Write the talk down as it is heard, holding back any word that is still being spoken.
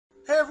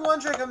Hey everyone,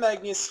 Draco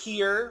Magnius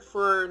here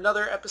for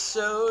another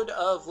episode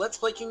of Let's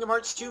Play Kingdom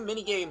Hearts 2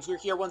 Minigames. We're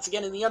here once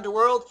again in the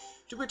Underworld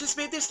to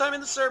participate this time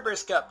in the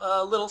Cerberus Cup.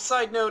 A little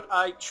side note,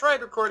 I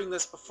tried recording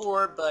this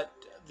before, but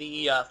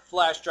the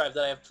flash drive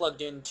that I have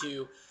plugged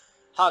into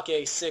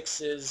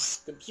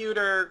Hake6's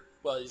computer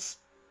was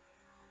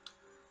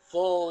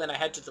full and I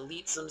had to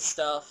delete some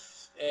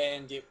stuff,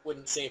 and it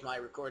wouldn't save my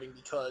recording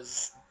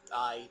because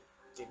I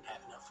didn't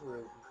have enough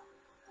room.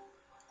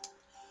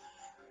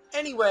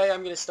 Anyway,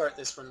 I'm going to start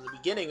this from the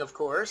beginning, of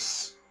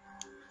course.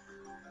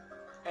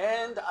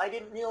 And I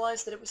didn't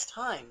realize that it was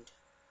timed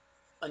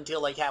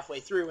until like halfway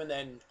through, and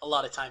then a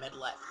lot of time had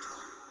left.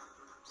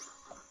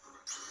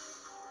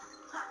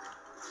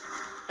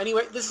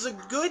 Anyway, this is a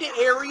good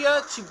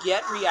area to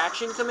get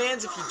reaction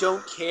commands if you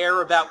don't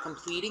care about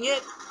completing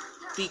it,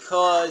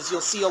 because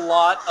you'll see a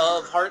lot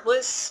of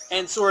Heartless,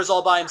 and Sora's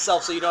all by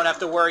himself, so you don't have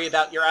to worry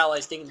about your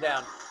allies taking him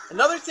down.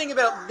 Another thing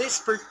about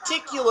this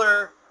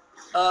particular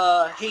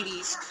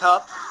Hades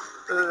Cup,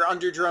 or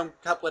Underdrome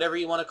Cup, whatever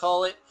you want to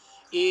call it,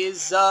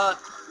 is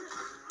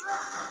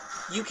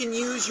you can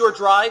use your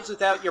drives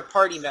without your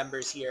party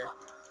members here.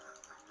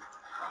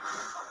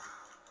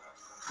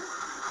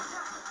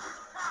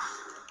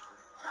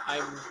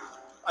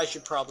 I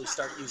should probably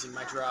start using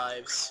my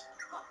drives.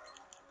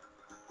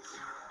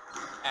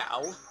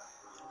 Ow.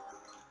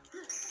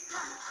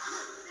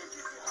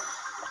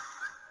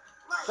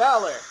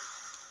 Valor!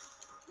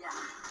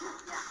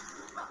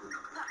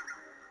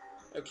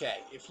 Okay,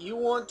 if you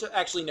want to...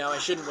 Actually, no, I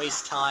shouldn't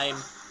waste time.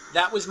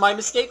 That was my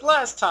mistake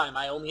last time.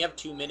 I only have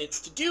 2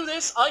 minutes to do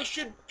this. I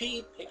should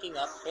be picking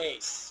up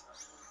pace.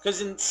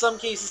 Because in some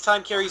cases,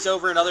 time carries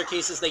over. In other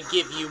cases, they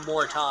give you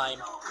more time.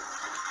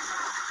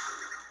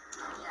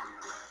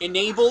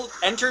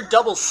 Enter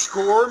double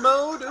score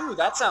mode? Ooh,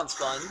 that sounds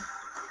fun.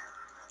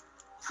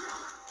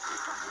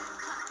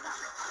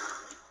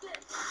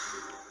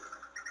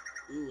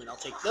 Ooh, and I'll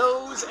take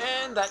those,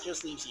 and that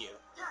just leaves you.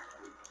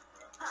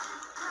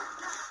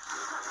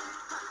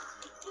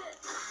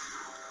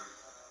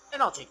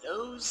 And I'll take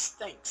those,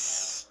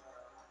 thanks.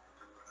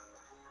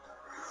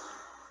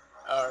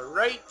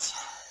 Alright.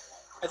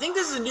 I think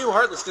this is a new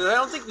Heartless, because I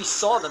don't think we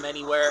saw them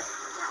anywhere.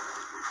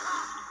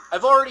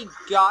 I've already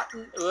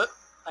gotten...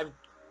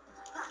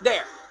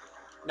 there!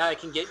 Now I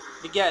can get,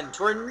 again,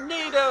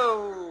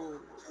 Tornado!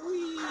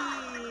 Whee!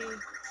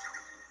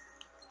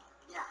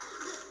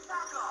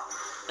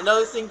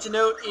 Another thing to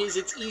note is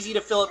it's easy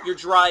to fill up your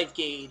drive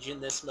gauge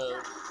in this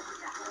mode.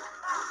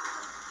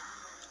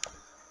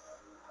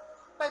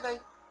 Bye-bye.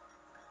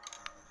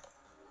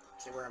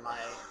 Okay, where am I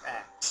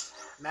at?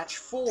 Match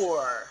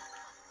 4.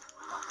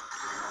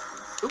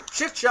 Oop,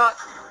 shift shot.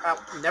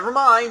 Oh, never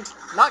mind.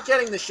 Not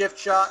getting the shift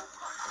shot.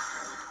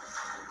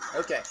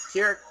 Okay,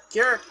 here.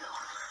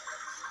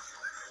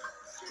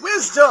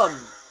 Wisdom!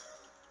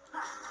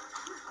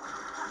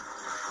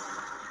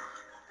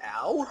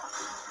 Ow.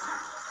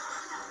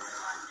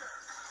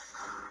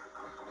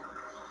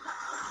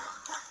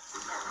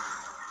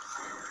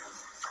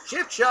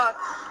 Shift shot.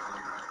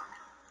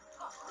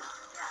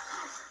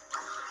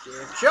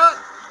 Shift shot!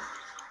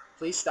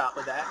 Please stop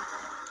with that.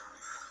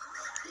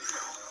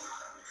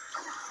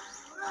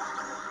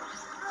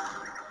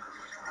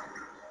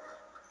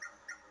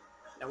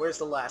 Now where's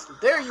the last one?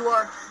 There you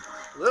are!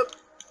 Whoop.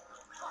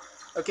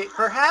 Okay,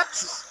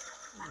 perhaps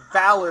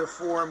Valor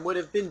form would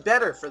have been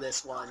better for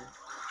this one.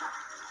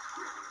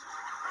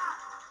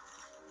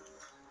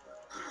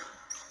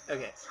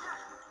 Okay.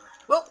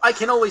 Well, I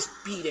can always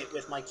beat it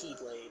with my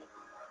Keyblade.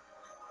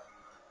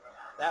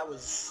 That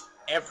was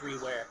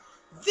everywhere.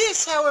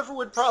 This, however,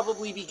 would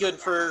probably be good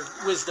for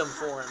Wisdom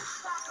form.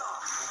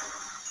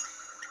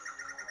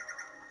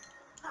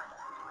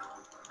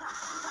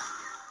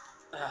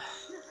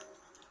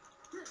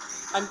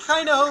 I'm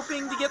kind of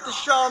hoping to get the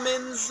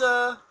Shaman's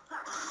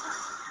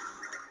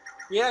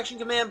reaction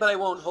command, but I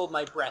won't hold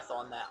my breath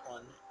on that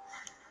one.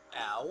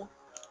 Ow.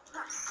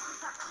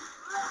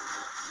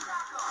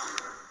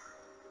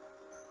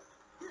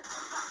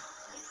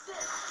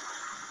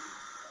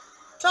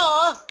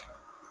 Ta!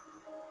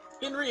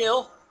 Been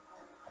real.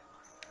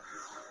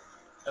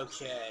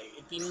 Okay,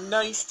 it'd be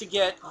nice to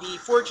get the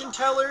fortune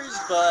tellers,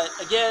 but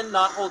again,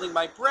 not holding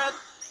my breath.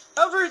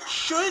 However, it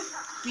should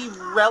be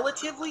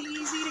relatively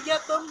easy to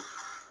get them.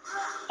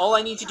 All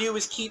I need to do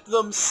is keep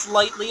them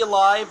slightly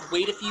alive,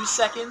 wait a few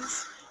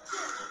seconds.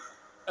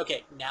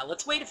 Okay, now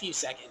let's wait a few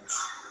seconds.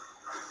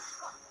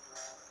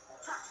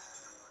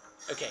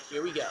 Okay,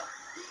 here we go.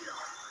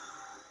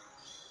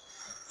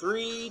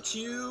 3,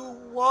 2,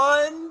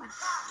 1...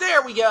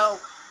 There we go!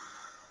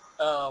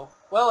 Oh,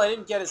 well, I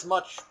didn't get as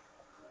much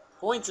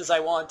points as I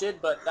wanted,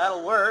 but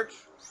that'll work.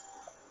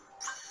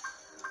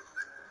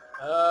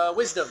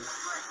 Wisdom.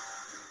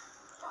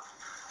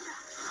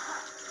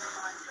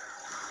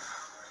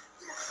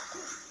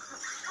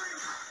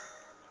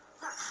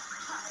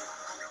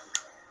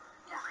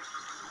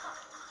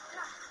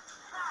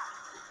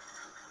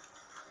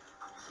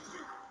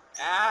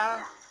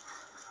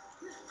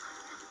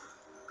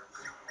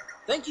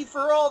 Thank you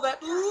for all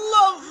that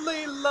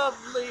lovely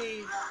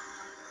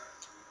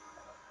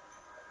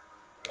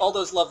all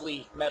those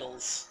lovely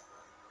medals.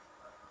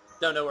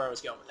 Don't know where I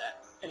was going with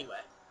that. Anyway.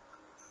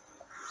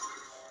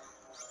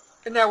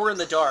 And now we're in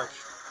the dark.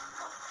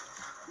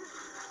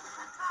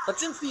 But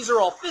since these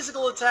are all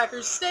physical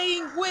attackers,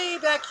 staying way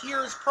back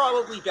here is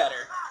probably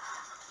better.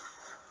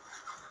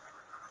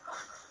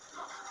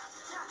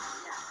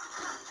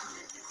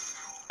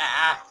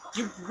 Ah!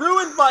 You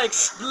ruined my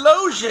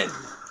explosion!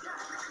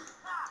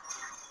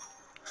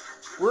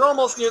 We're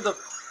almost near the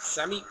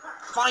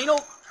semi-final.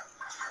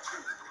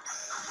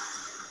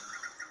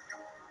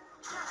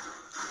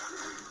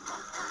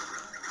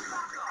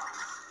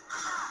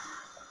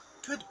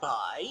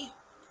 Goodbye.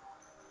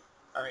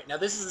 Alright, now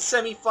this is the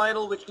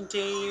semi-final, which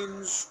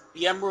contains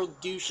the Emerald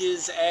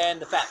Douches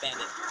and the Fat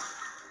Bandit.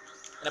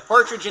 And a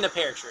partridge in a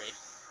pear tree.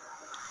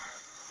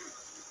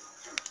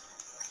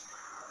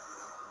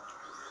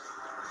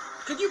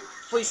 Could you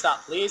please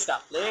stop, please,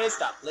 stop, please,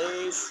 stop,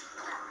 please.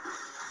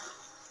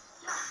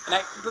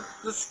 And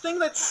the thing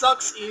that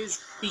sucks is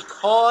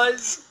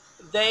because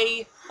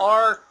they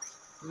are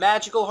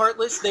magical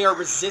Heartless, they are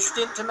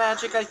resistant to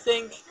magic, I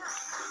think.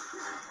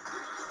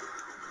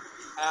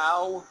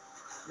 Ow.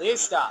 Please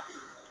stop.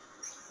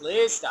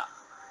 Please stop.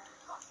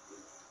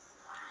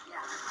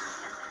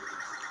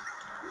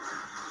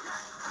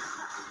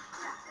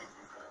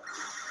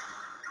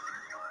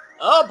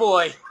 Oh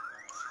boy!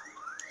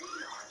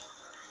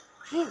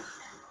 Whew.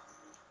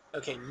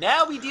 Okay,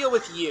 now we deal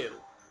with you.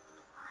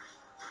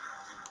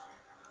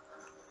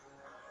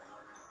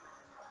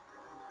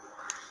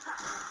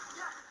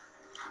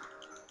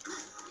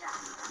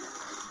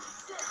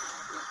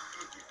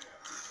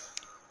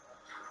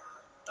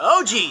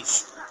 Oh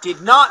jeez!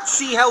 Did not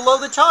see how low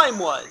the time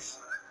was.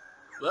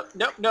 Whoop,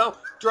 no, no.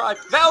 Drive.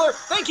 Valor,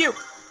 thank you!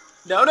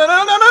 No, no, no,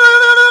 no, no, no,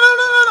 no, no, no,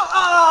 no, no!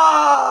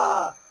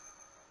 Ah!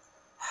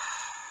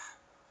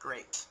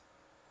 Great.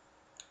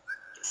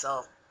 Guess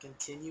I'll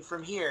continue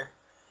from here.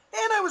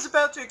 And I was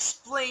about to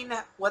explain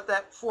what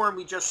that form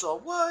we just saw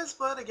was,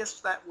 but I guess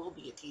that will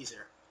be a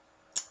teaser.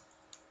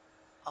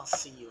 I'll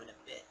see you in a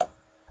bit.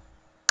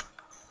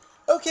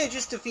 Okay,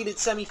 just defeated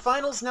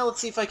semi-finals. Now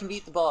let's see if I can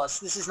beat the boss.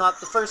 This is not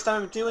the first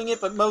time I'm doing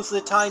it, but most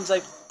of the times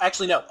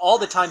actually, no, all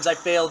the times I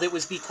failed, it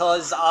was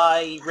because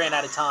I ran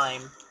out of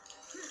time.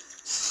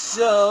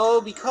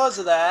 So, because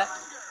of that,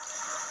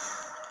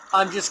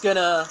 I'm just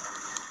gonna...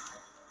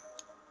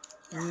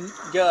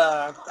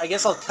 I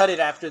guess I'll cut it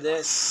after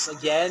this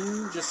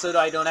again, just so that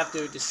I don't have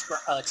to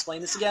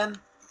explain this again.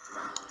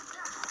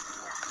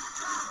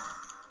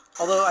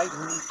 Although I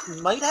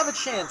might have a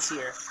chance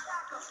here.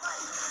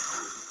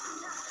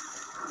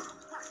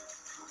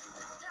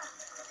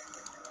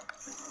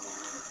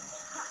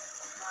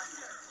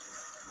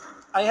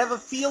 I have a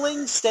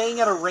feeling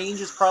staying at a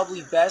range is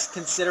probably best,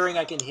 considering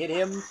I can hit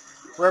him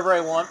wherever I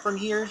want from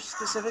here,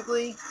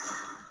 specifically.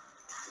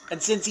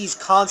 And since he's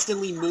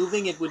constantly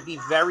moving, it would be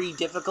very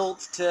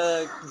difficult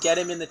to get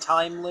him in the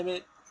time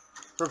limit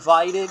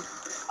provided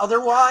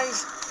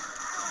otherwise.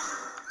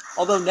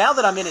 Although now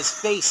that I'm in his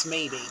face,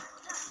 maybe.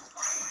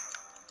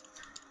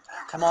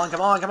 Come on,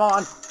 come on, come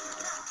on!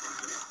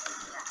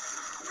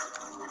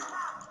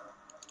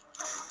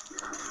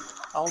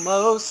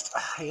 Almost.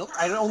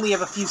 I only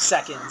have a few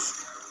seconds.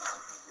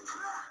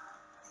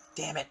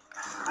 Damn it.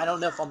 I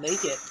don't know if I'll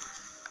make it.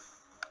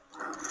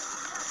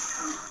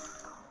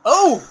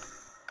 Oh!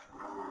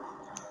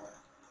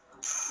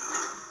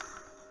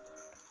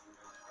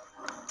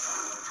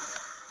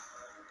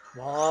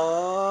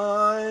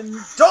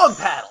 One dog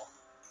paddle!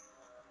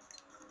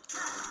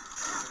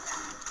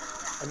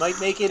 I might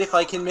make it if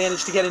I can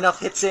manage to get enough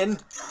hits in.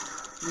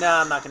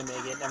 Nah, I'm not gonna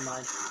make it. Never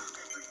mind.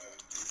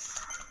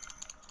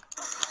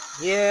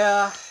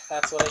 Yeah,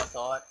 that's what I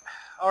thought.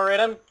 Alright,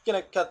 I'm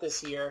gonna cut this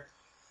here.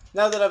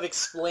 Now that I've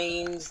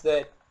explained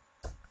that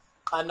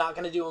I'm not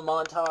gonna do a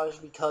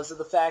montage because of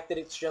the fact that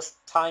it's just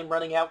time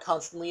running out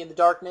constantly in the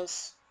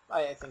darkness,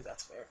 I think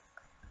that's fair.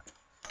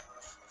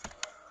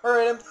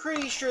 Alright, I'm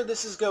pretty sure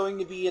this is going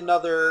to be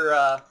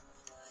another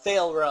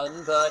fail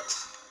run, but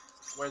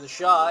it's worth a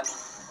shot.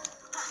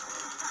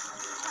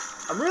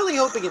 I'm really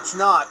hoping it's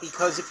not,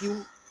 because if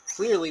you...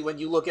 Clearly, when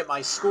you look at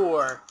my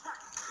score,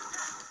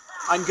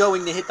 I'm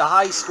going to hit the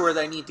high score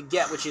that I need to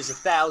get, which is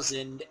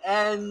 1,000,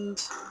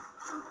 and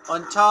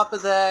on top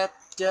of that,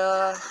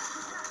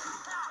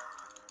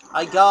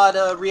 I got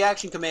a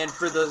reaction command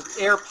for the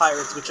air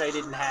pirates, which I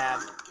didn't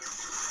have.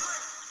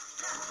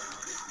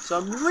 So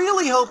I'm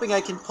really hoping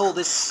I can pull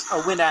a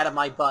win out of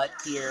my butt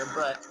here,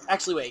 but...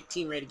 Actually, wait,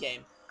 team rated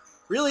game.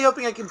 Really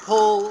hoping I can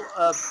pull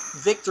a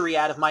victory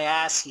out of my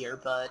ass here,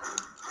 but...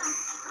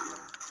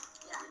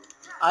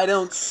 I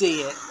don't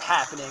see it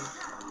happening.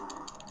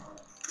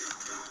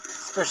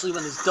 Especially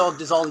when this dog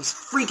does all these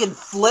freaking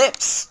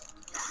flips!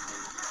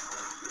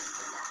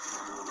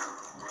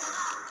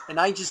 And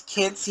I just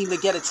can't seem to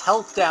get its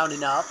health down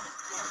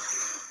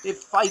enough.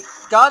 If I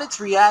got its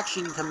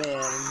reaction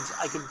command,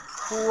 I could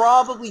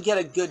probably get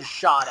a good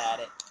shot at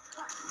it.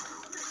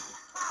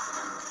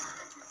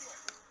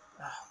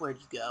 Where'd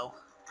you go?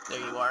 There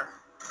you are.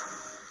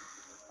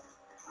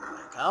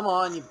 Come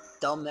on, you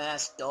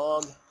dumbass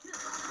dog.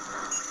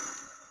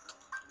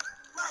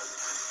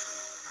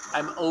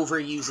 I'm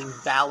overusing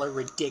Valor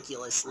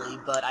ridiculously,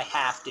 but I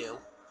have to.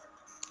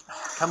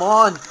 Come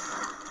on!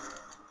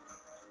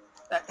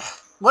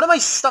 What am I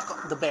stuck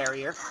on? The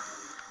barrier.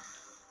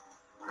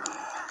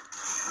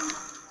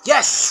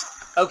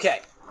 Yes!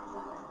 Okay.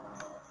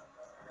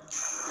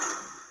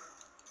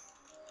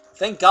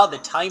 Thank God the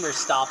timer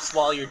stops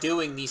while you're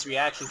doing these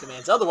reaction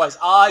commands. Otherwise,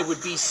 I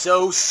would be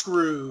so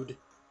screwed.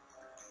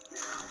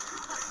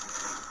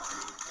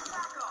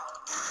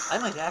 I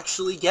might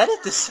actually get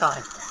it this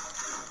time.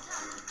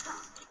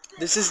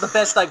 This is the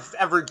best I've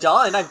ever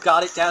done. I've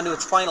got it down to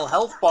its final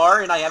health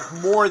bar, and I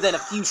have more than a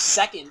few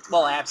seconds.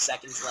 Well, I have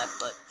seconds left,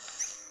 but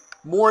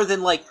more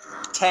than, like,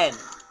 10.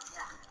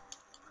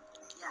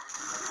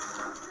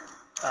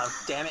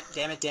 Oh, damn it,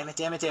 damn it, damn it,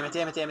 damn it, damn it,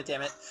 damn it, damn it,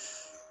 damn it.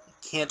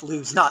 I can't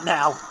lose. Not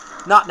now.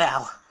 Not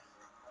now.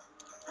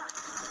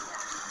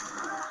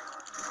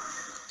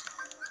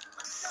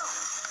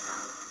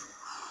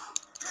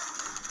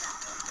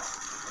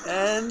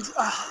 And,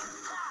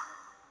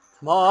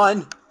 come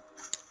on.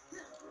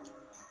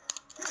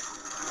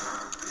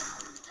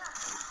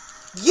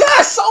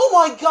 Yes! Oh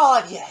my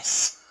god,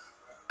 yes!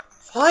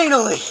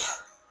 Finally!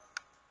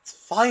 It's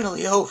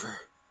finally over.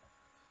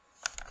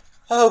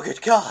 Oh,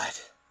 good god.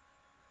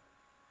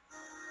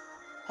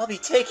 I'll be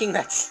taking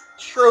that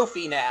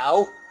trophy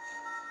now.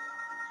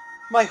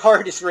 My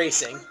heart is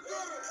racing.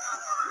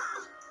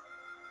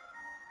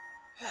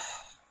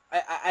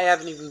 I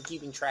haven't even been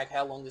keeping track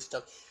how long this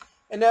took.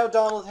 And now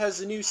Donald has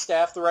a new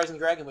staff, the Rising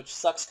Dragon, which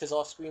sucks because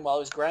off-screen while I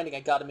was grinding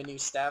I got him a new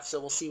staff, so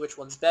we'll see which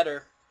one's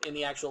better in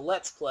the actual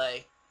Let's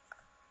Play.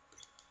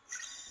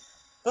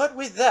 But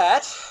with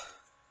that,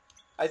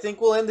 I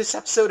think we'll end this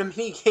episode of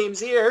Minigames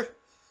here.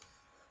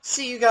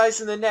 See you guys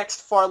in the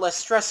next, far less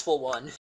stressful one.